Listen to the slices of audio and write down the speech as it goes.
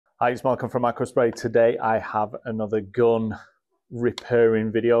Hi, it's Malcolm from Aquaspray. Today I have another gun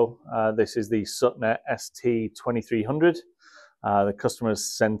repairing video. This is the Suttner ST-2300. The customer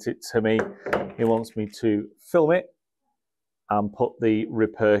has sent it to me. He wants me to film it and put the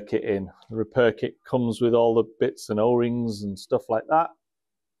repair kit in. The repair kit comes with all the bits and O-rings and stuff like that.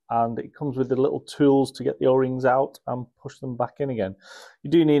 And it comes with the little tools to get the O-rings out and push them back in again. You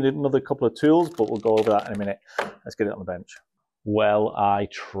do need another couple of tools, but we'll go over that in a minute. Let's get it on the bench. Well, I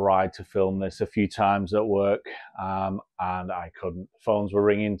tried to film this a few times at work and I couldn't. Phones were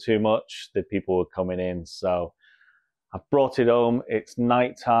ringing too much, the people were coming in, so I brought it home. It's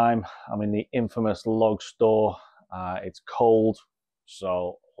night time. I'm in the infamous log store. It's cold,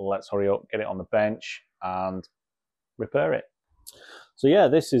 so let's hurry up, get it on the bench and repair it. So yeah,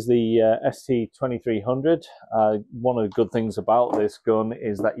 this is the ST-2300. One of the good things about this gun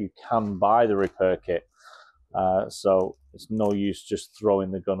is that you can buy the repair kit. So it's no use just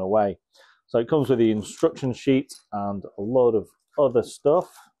throwing the gun away. So it comes with the instruction sheet and a load of other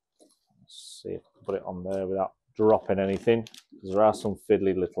stuff. Let's see if I can put it on there without dropping anything, because there are some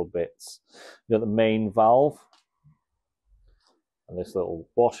fiddly little bits. You've got the main valve and this little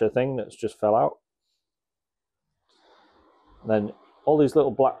washer thing that's just fell out. And then all these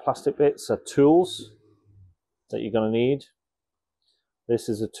little black plastic bits are tools that you're going to need. This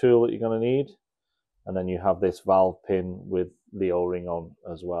is a tool that you're going to need. And then you have this valve pin with the O-ring on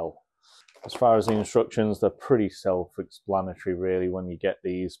as well. As far as the instructions, they're pretty self-explanatory really when you get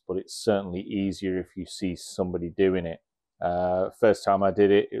these, but it's certainly easier if you see somebody doing it. First time I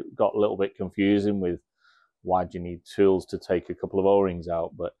did it, it got a little bit confusing with why do you need tools to take a couple of O-rings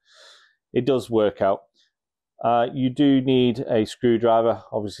out, but it does work out. You do need a screwdriver,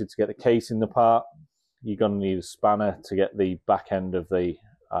 obviously, to get the casing apart. You're going to need a spanner to get the back end of the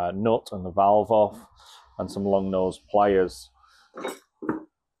nut and the valve off, and some long nose pliers.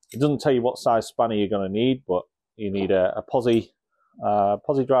 It doesn't tell you what size spanner you're going to need, but you need a Posi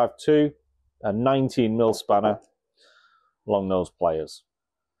Drive 2, a 19mm spanner, long nose pliers.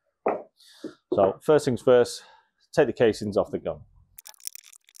 So first things first, take the casings off the gun.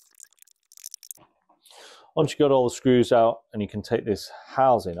 Once you've got all the screws out and you can take this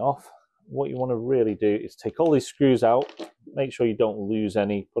housing off, what you want to really do is take all these screws out, make sure you don't lose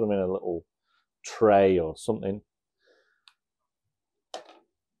any, put them in a little tray or something.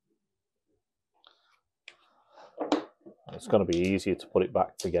 It's going to be easier to put it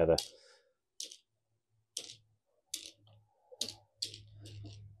back together.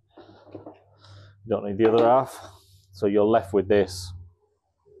 You don't need the other half, so you're left with this.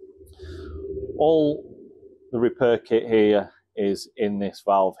 All the repair kit here is in this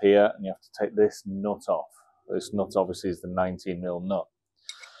valve here, and you have to take this nut off. This nut obviously is the 19mm nut.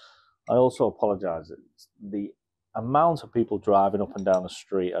 I also apologise, the amount of people driving up and down the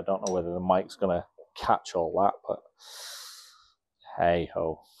street, I don't know whether the mic's going to catch all that, but hey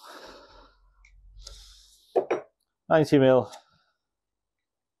ho. 90mm,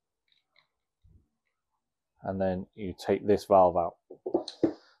 and then you take this valve out.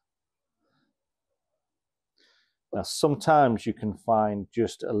 Now sometimes you can find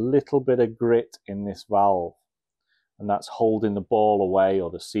just a little bit of grit in this valve, and that's holding the ball away or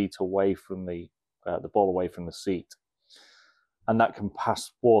the seat away from the ball away from the seat, and that can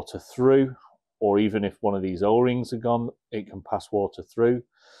pass water through, or even if one of these O-rings are gone, it can pass water through.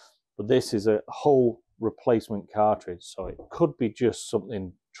 But this is a whole replacement cartridge, so it could be just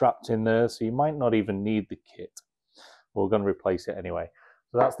something trapped in there, so you might not even need the kit. We're going to replace it anyway.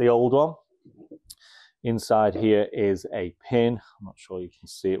 So that's the old one. Inside here is a pin. I'm not sure you can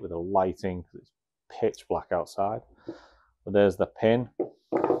see it with the lighting because it's pitch black outside, but there's the pin,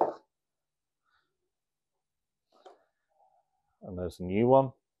 and there's a new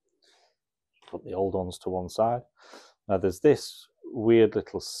one. Put the old ones to one side. Now there's this weird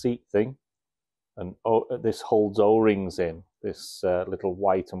little seat thing, and this holds O-rings in, this little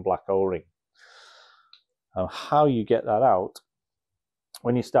white and black O-ring. Now how you get that out,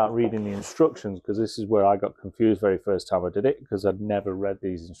 when you start reading the instructions, because this is where I got confused very first time I did it, because I'd never read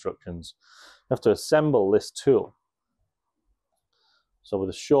these instructions. You have to assemble this tool. So with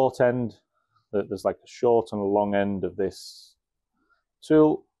a short end, there's like a short and a long end of this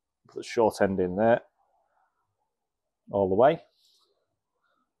tool. Put the short end in there, all the way.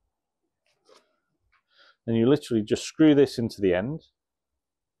 Then you literally just screw this into the end.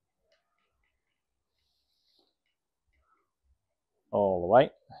 All the way,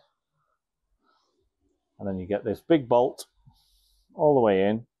 and then you get this big bolt all the way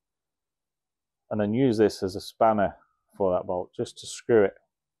in, and then use this as a spanner for that bolt, just to screw it.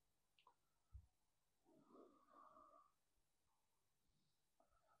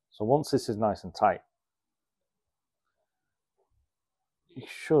 So once this is nice and tight, you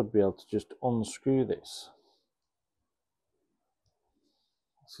should be able to just unscrew this.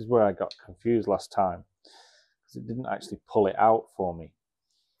 This is where I got confused last time, because it didn't actually pull it out for me.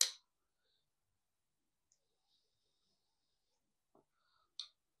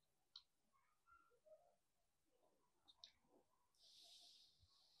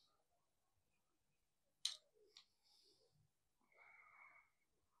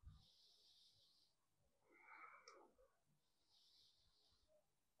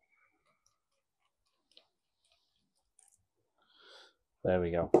 There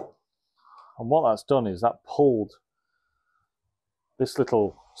we go. And what that's done is that pulled this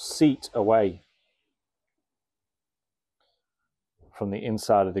little seat away from the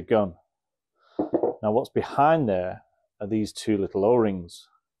inside of the gun. Now what's behind there are these two little O-rings.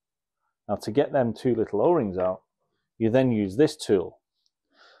 Now to get them two little O-rings out, you then use this tool.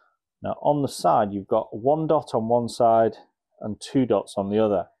 Now on the side you've got one dot on one side and two dots on the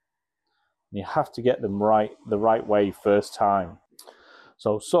other. And you have to get them the right way first time.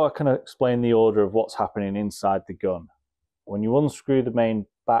 So I can explain the order of what's happening inside the gun. When you unscrew the main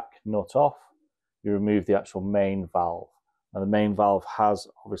back nut off, you remove the actual main valve. Now the main valve has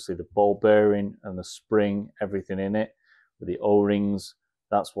obviously the ball bearing and the spring, everything in it, with the O-rings.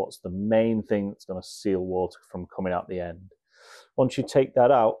 That's what's the main thing that's going to seal water from coming out the end. Once you take that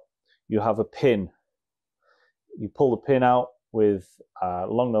out, you have a pin. You pull the pin out with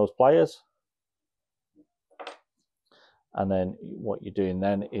long nose pliers. And then what you're doing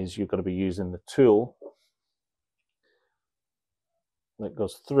then is you're going to be using the tool that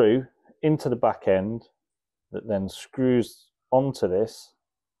goes through into the back end that then screws onto this.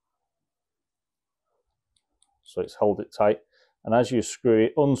 So it's hold it tight. And as you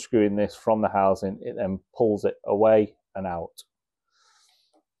unscrewing this from the housing, it then pulls it away and out.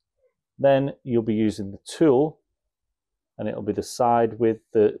 Then you'll be using the tool, and it'll be the side with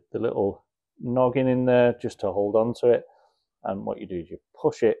the little noggin in there just to hold on to it. And what you do is you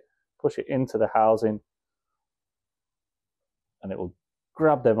push it into the housing, and it will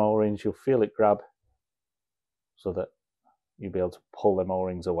grab them O-rings. You'll feel it grab so that you'll be able to pull them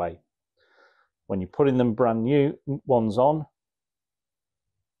O-rings away. When you're putting them brand new ones on,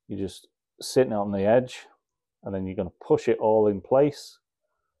 you're just sitting on the edge, and then you're going to push it all in place,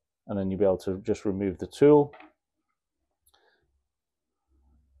 and then you'll be able to just remove the tool,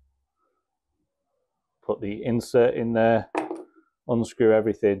 put the insert in there, unscrew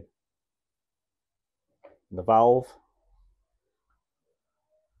everything, the valve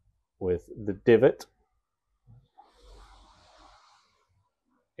with the divot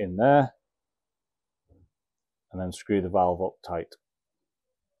in there, and then screw the valve up tight.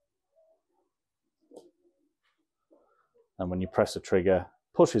 And when you press the trigger,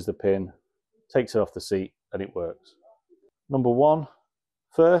 pushes the pin, takes it off the seat, and it works. Number one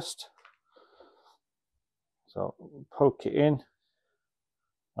first. So poke it in,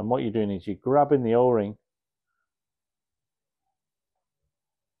 and what you're doing is you're grabbing the O-ring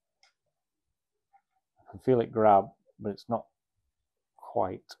I can feel it grab, but it's not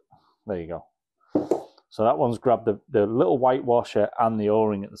quite. There you go. So that one's grabbed the little white washer and the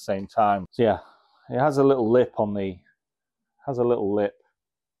O-ring at the same time. So yeah, it has a little lip on the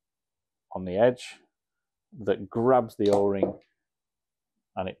edge that grabs the O-ring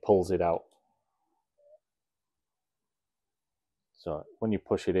and it pulls it out. So when you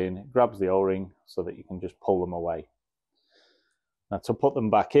push it in, it grabs the O-ring so that you can just pull them away. Now to put them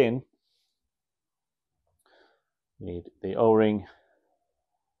back in, you need the O-ring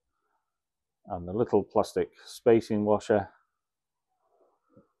and the little plastic spacing washer.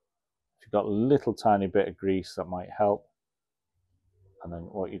 If you've got a little tiny bit of grease, that might help. And then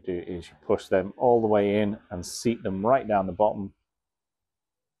what you do is you push them all the way in and seat them right down the bottom.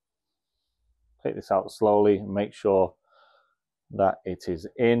 Take this out slowly and make sure that it is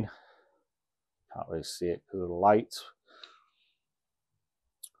in. Can't really see it because of the light.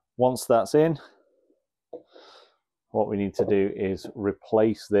 Once that's in, what we need to do is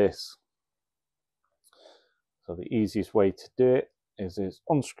replace this. So the easiest way to do it is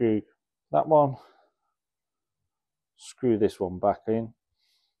unscrew that one, screw this one back in,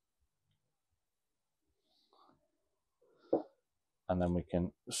 and then we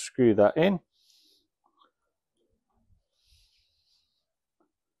can screw that in.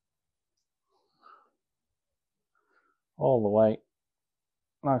 All the way,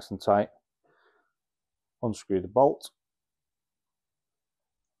 nice and tight. Unscrew the bolt,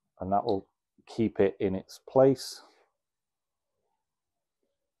 and that will keep it in its place.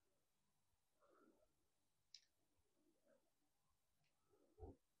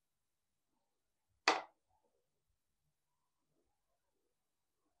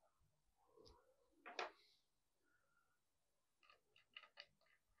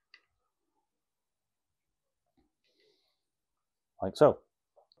 like so.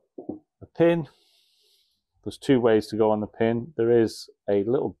 The pin, there's two ways to go on the pin. There is a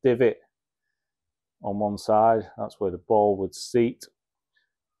little divot on one side, that's where the ball would seat,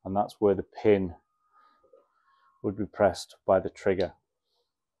 and that's where the pin would be pressed by the trigger.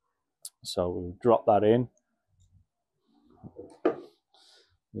 So we'll drop that in.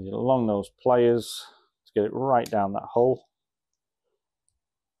 With long nose pliers to get it right down that hole.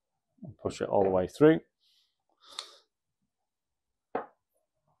 And push it all the way through.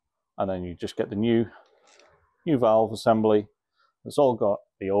 And then you just get the new valve assembly. It's all got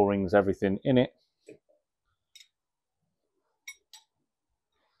the O-rings, everything in it.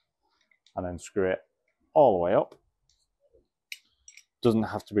 And then screw it all the way up. Doesn't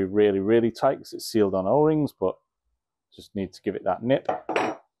have to be really, really tight because it's sealed on O-rings, but just need to give it that nip.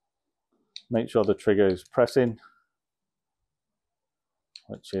 Make sure the trigger is pressing,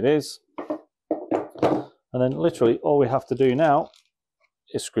 which it is. And then literally all we have to do now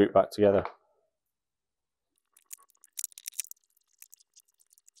is screw it back together.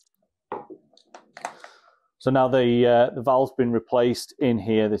 So now the valve's been replaced in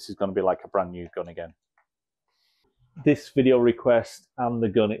here. This is going to be like a brand new gun again. This video request and the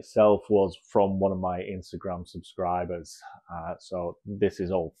gun itself was from one of my Instagram subscribers. So this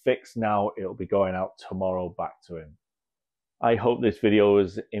is all fixed now. It'll be going out tomorrow back to him. I hope this video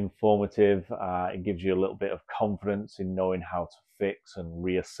is informative. It gives you a little bit of confidence in knowing how to fix and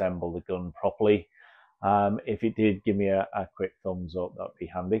reassemble the gun properly. If it did, give me a quick thumbs up, that'd be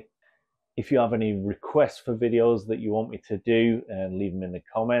handy. If you have any requests for videos that you want me to do, leave them in the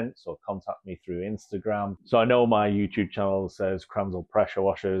comments or contact me through Instagram. So I know my YouTube channel says Kranzle pressure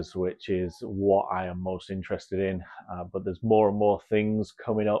washers, which is what I am most interested in. But there's more and more things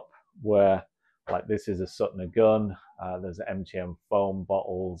coming up where, like this is a Suttner gun, there's MTM foam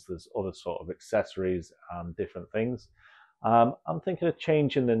bottles, there's other sort of accessories and different things. I'm thinking of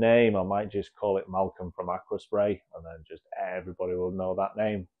changing the name. I might just call it Malcolm from Aquaspray, and then just everybody will know that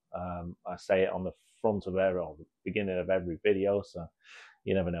name. I say it on the front of every, or the beginning of every video, so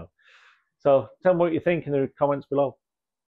you never know. So tell me what you think in the comments below.